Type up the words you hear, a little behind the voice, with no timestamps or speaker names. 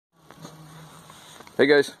Hey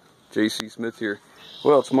guys, JC Smith here.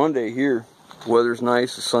 Well, it's Monday here. Weather's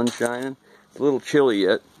nice, the sun's shining. It's a little chilly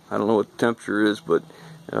yet. I don't know what the temperature is, but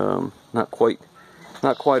not quite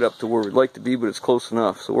up to where we'd like to be, but it's close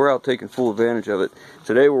enough. So we're out taking full advantage of it.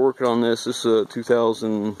 Today we're working on this. This is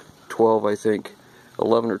 2012, I think.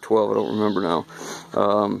 11 or 12, I don't remember now.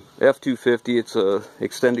 F250, it's a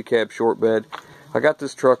extended cab short bed. I got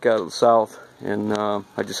this truck out of the south, and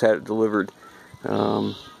I just had it delivered.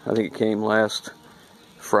 I think it came last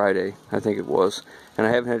Friday, I think it was, and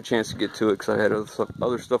I haven't had a chance to get to it because I had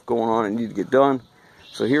other stuff going on and need to get done.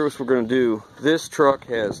 So here's what we're going to do. This truck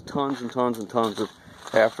has tons and tons and tons of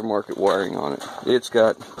aftermarket wiring on it. It's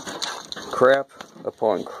got crap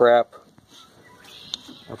upon crap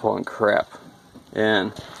upon crap,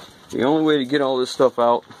 and the only way to get all this stuff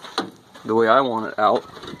out the way I want it out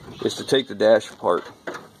is to take the dash apart,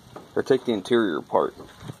 or take the interior apart,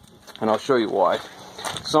 and I'll show you why.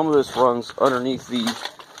 Some of this runs underneath the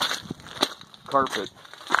carpet,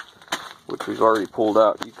 which we've already pulled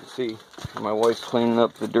out. You can see my wife's cleaning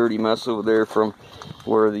up the dirty mess over there from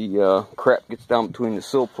where the crap gets down between the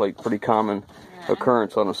sill plate. Pretty common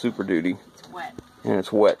occurrence on a Super Duty. It's wet. And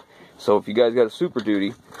it's wet. So if you guys got a Super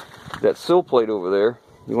Duty, that sill plate over there,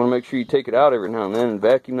 you want to make sure you take it out every now and then and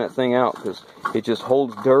vacuum that thing out, because it just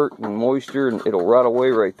holds dirt and moisture and it'll rot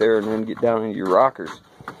away right there and then get down into your rockers.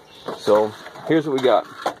 So here's what we got.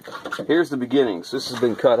 Here's the beginnings. This has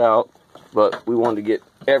been cut out, but we wanted to get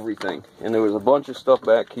everything. And there was a bunch of stuff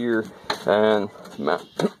back here, and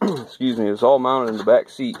excuse me, it was all mounted in the back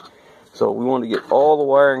seat. So we wanted to get all the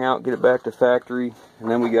wiring out, get it back to factory, and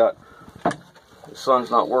then we got, the sun's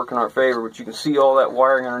not working in our favor, but you can see all that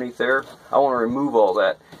wiring underneath there. I want to remove all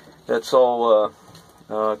that. That's all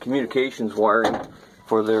communications wiring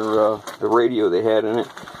for their the radio they had in it.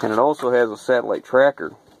 And it also has a satellite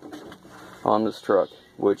tracker on this truck,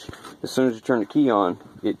 which as soon as you turn the key on,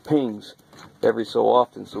 it pings every so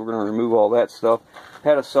often. So we're going to remove all that stuff.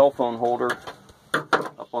 Had a cell phone holder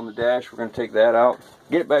up on the dash. We're going to take that out,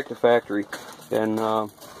 get it back to factory, and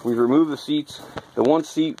we removed the seats. The one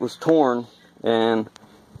seat was torn, and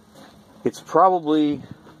it's probably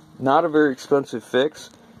not a very expensive fix,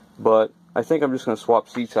 but I think I'm just going to swap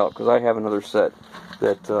seats out because I have another set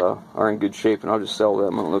that are in good shape, and I'll just sell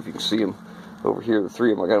them. I don't know if you can see them over here, the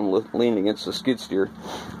three of them. I got them leaning against the skid steer.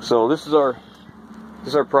 So this is our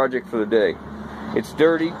project for the day. It's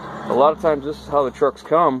dirty. A lot of times this is how the trucks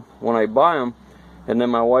come when I buy them, and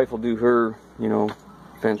then my wife will do her, you know,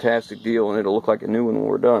 fantastic deal, and it'll look like a new one when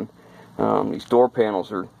we're done. These door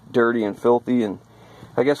panels are dirty and filthy, and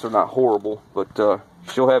I guess they're not horrible, but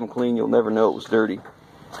she'll have them clean. You'll never know it was dirty.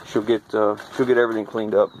 She'll get everything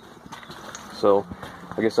cleaned up. So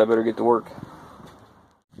I guess I better get to work.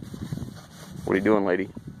 What are you doing, lady?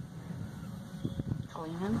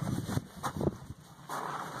 Cleaning.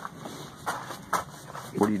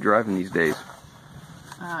 What are you driving these days?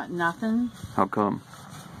 Nothing. How come?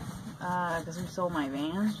 Because we sold my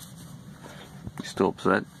van. You still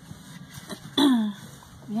upset?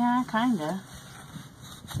 Yeah, kinda.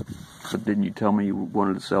 But didn't you tell me you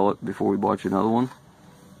wanted to sell it before we bought you another one?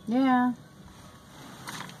 Yeah.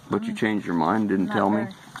 But you changed your mind, didn't tell me?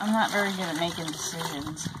 I'm not very good at making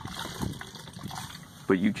decisions.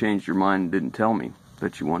 But you changed your mind and didn't tell me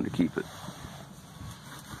that you wanted to keep it.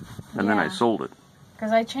 And then I sold it.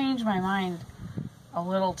 Because I changed my mind a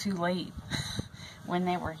little too late when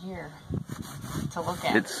they were here to look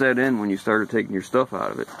at it. It set in when you started taking your stuff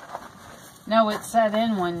out of it. No, it set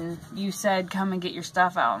in when you said, come and get your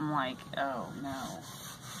stuff out. I'm like, oh, no.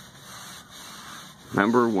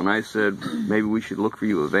 Remember when I said, maybe we should look for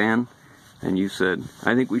you a van? And you said,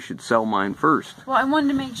 I think we should sell mine first. Well, I wanted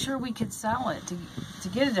to make sure we could sell it to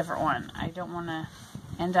get a different one. I don't want to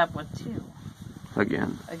end up with two.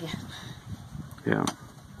 Again. Yeah.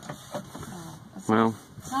 Well,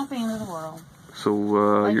 it's not the end of the world. So,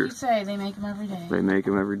 like you say, they make them every day. They make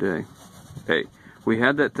them every day. Hey, we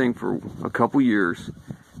had that thing for a couple years,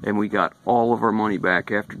 and we got all of our money back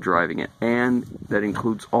after driving it. And that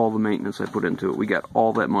includes all the maintenance I put into it. We got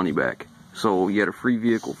all that money back. So you had a free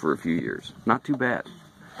vehicle for a few years. Not too bad.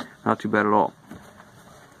 Not too bad at all.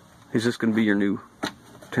 Is this going to be your new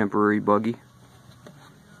temporary buggy?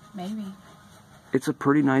 Maybe. It's a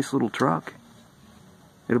pretty nice little truck.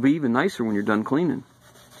 It'll be even nicer when you're done cleaning.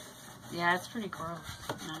 Yeah, it's pretty gross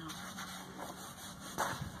now.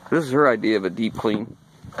 This is her idea of a deep clean.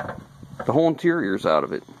 The whole interior's out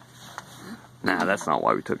of it. Nah, that's not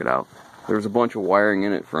why we took it out. There was a bunch of wiring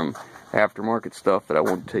in it from aftermarket stuff that I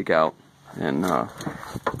wanted to take out. And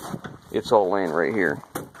it's all laying right here.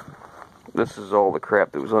 This is all the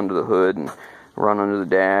crap that was under the hood and run under the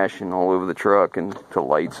dash and all over the truck and to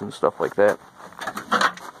lights and stuff like that.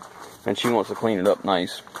 And she wants to clean it up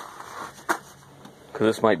nice, because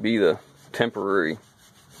this might be the temporary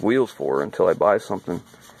wheels for her until I buy something,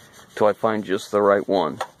 until I find just the right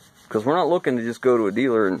one. Because we're not looking to just go to a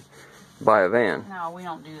dealer and buy a van. No, we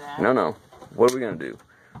don't do that. No. What are we going to do?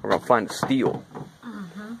 We're going to find a steal.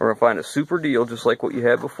 We're going to find a super deal just like what you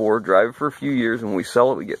had before, drive it for a few years, and when we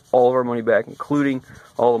sell it, we get all of our money back, including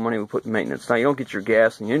all the money we put in maintenance. Now, you don't get your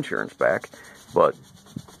gas and your insurance back, but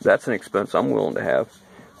that's an expense I'm willing to have.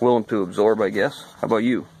 Willing to absorb, I guess. How about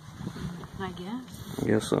you? I guess. I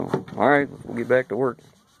guess so. Alright, we'll get back to work.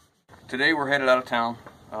 Today we're headed out of town.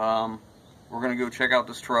 We're going to go check out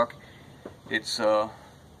this truck. It's not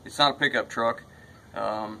a pickup truck.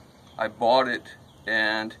 I bought it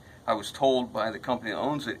and I was told by the company that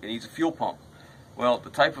owns it, it needs a fuel pump. Well, the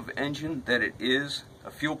type of engine that it is, a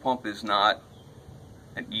fuel pump is not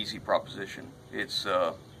an easy proposition. It's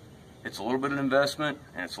a little bit of investment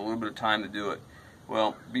and it's a little bit of time to do it.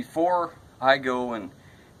 Well, before I go and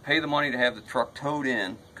pay the money to have the truck towed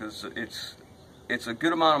in, because it's a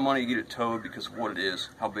good amount of money to get it towed because of what it is,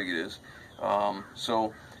 how big it is.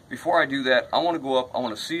 So before I do that, I want to go up, I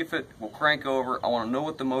want to see if it will crank over, I want to know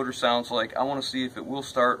what the motor sounds like, I want to see if it will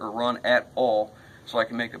start or run at all, so I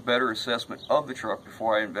can make a better assessment of the truck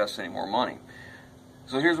before I invest any more money.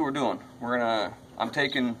 So here's what we're doing. I'm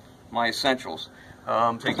taking my essentials.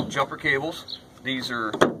 I'm taking jumper cables. These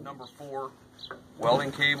are number 4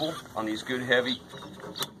 welding cable on these good heavy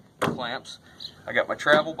clamps. I got my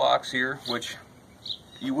travel box here, which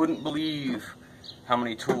you wouldn't believe how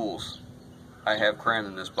many tools I have crammed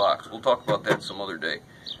in this box. We'll talk about that some other day.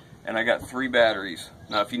 And I got 3 batteries.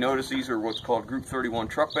 Now if you notice, these are what's called Group 31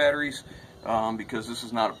 truck batteries, because this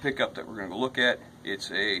is not a pickup that we're going to look at.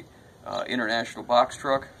 It's a international box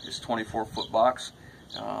truck. It's a 24-foot box.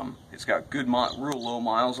 It's got good, real low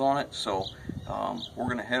miles on it, so we're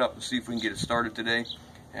going to head up and see if we can get it started today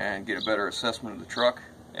and get a better assessment of the truck.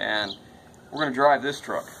 And we're going to drive this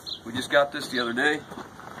truck. We just got this the other day.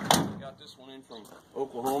 We got this one in from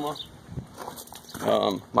Oklahoma.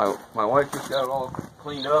 My wife just got it all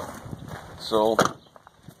cleaned up. So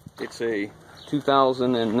it's a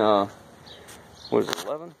 2000 and what is it,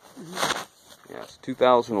 11? Yes,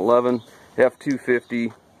 2011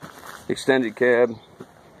 F250 extended cab.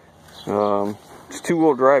 It's a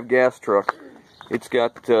 2-wheel drive gas truck. It's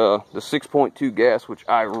got the 6.2 gas, which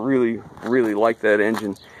I really like that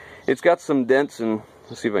engine. It's got some dents and,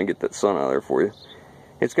 let's see if I can get that sun out of there for you.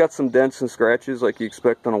 It's got some dents and scratches like you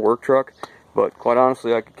expect on a work truck, but quite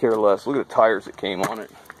honestly, I could care less. Look at the tires that came on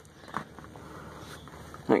it.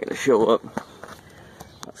 I gotta show up.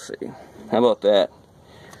 Let's see. How about that?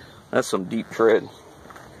 That's some deep tread.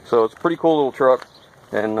 So it's a pretty cool little truck,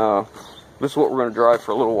 and this is what we're going to drive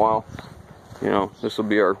for a little while. You know, this will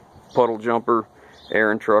be our puddle jumper,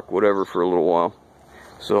 errand truck, whatever, for a little while.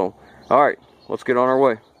 So, alright, let's get on our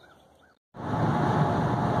way.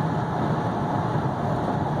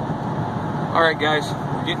 Alright guys,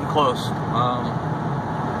 we're getting close.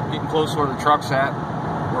 Getting close where the truck's at.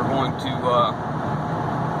 We're going to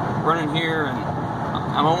run in here, and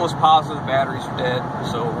I'm almost positive the batteries are dead.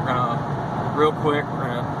 So we're going to, real quick,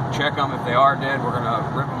 we're going to check them. If they are dead, we're going to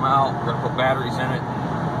rip them out. We're going to put batteries in it.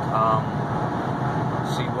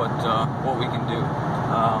 See what we can do.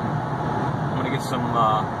 I'm going to get some,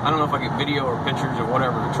 I don't know if I get video or pictures or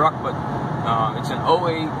whatever of the truck, but it's an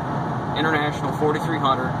 08 International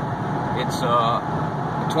 4300. It's a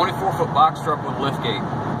 24-foot box truck with liftgate.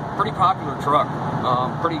 Pretty popular truck.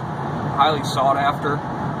 Pretty highly sought after.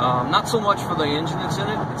 Not so much for the engine that's in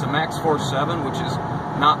it. It's a Max Force 7, which is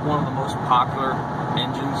not one of the most popular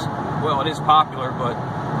engines. Well, it is popular, but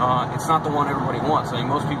it's not the one everybody wants. I mean,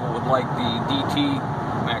 most people would like the DT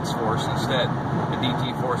Max Force instead, the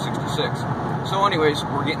DT 466. So anyways,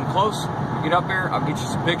 we're getting close. We get up there, I'll get you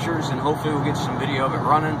some pictures, and hopefully we'll get you some video of it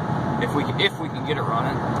running, if we can get it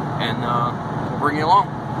running, and we'll bring you along.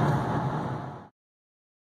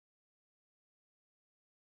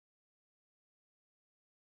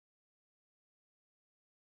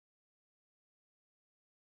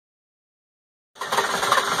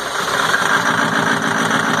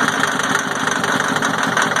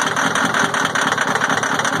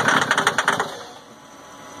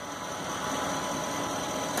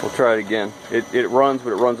 We'll try it again. It runs,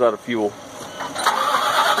 but it runs out of fuel.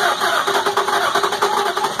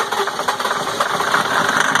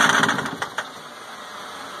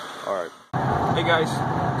 Alright. Hey guys,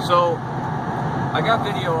 so I got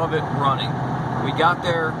video of it running. We got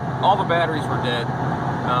there, all the batteries were dead,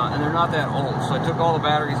 and they're not that old. So I took all the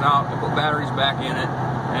batteries out, I put batteries back in it,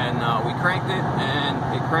 and we cranked it, and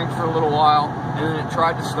it cranked for a little while. and then it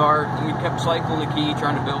tried to start, and we kept cycling the key,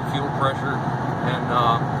 trying to build fuel pressure, and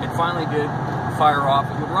it finally did fire off.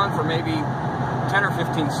 It would run for maybe 10 or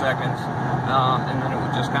 15 seconds, and then it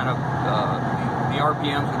would just kind of, the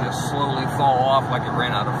RPMs would just slowly fall off like it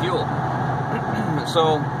ran out of fuel.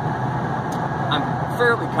 So I'm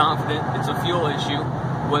fairly confident it's a fuel issue.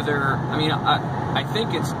 Whether, I mean, I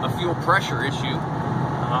think it's a fuel pressure issue.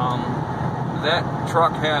 That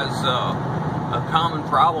truck has a common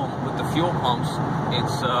problem with the fuel pumps.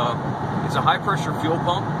 It's a high pressure fuel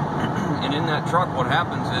pump, and in that truck what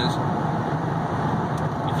happens is,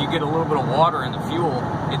 if you get a little bit of water in the fuel,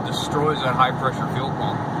 it destroys that high pressure fuel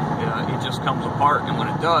pump. It just comes apart, and when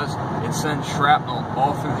it does, it sends shrapnel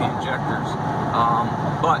all through the injectors.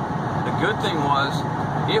 But the good thing was,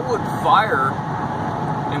 it would fire,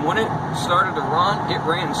 and when it started to run, it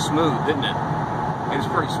ran smooth, didn't it? It was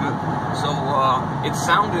pretty smooth. So it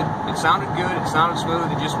sounded good, it sounded smooth,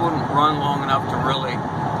 it just wouldn't run long enough to really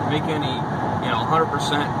make any, 100%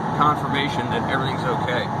 confirmation that everything's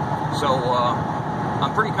okay. So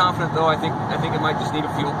I'm pretty confident though. I think it might just need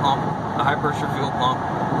a fuel pump, a high pressure fuel pump,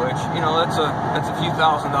 which, that's a few $1,000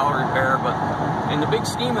 repair, but in the big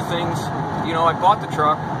scheme of things, I bought the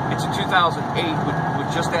truck. It's a 2008 with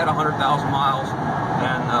just had 100,000 miles,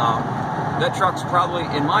 and that truck's probably,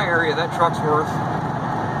 in my area, that truck's worth,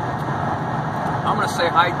 I'm going to say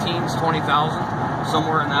high teens, 20,000,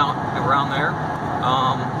 somewhere around there.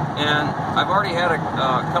 And I've already had a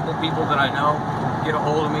couple people that I know get a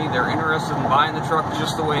hold of me. They're interested in buying the truck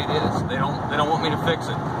just the way it is. They don't want me to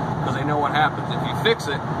fix it, because they know what happens if you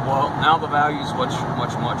fix it. Well, now the value is much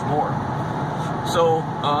more. So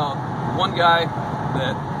one guy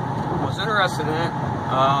that was interested in it,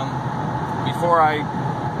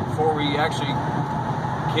 before we actually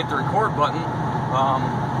hit the record button,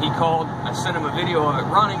 he called. I sent him a video of it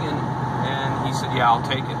running, and he said, yeah, I'll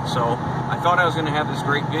take it. So I thought I was going to have this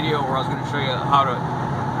great video where I was going to show you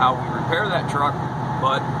how we repair that truck,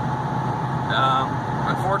 but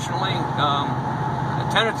unfortunately,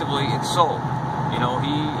 tentatively, it's sold.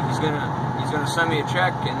 He's gonna send me a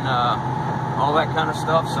check and all that kind of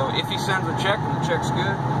stuff. So if he sends a check and the check's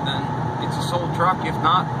good, then it's a sold truck. If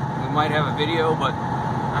not, we might have a video, but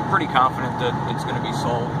I'm pretty confident that it's going to be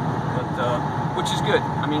sold. But which is good.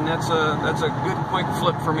 I mean, that's a good quick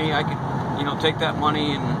flip for me. I could take that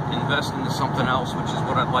money and invest into something else, which is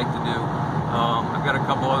what I'd like to do. I've got a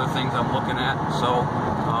couple other things I'm looking at, so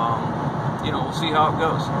we'll see how it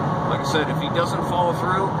goes. Like I said, if he doesn't follow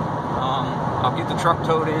through, I'll get the truck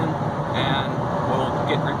towed in and we'll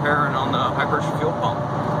get repairing on the high pressure fuel pump.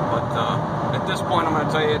 But at this point, I'm going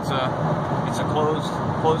to tell you it's a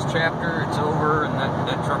closed chapter. It's over, and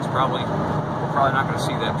that truck's we're probably not going to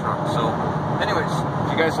see that truck. So anyways,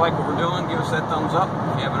 if you guys like what we're doing, give us that thumbs up.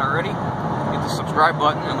 If you haven't already, hit the subscribe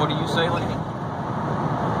button. And what do you say, lady?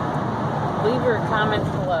 Leave your comments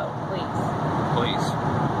below, please. Please.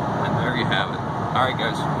 And there you have it. All right,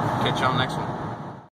 guys. Catch you on the next one.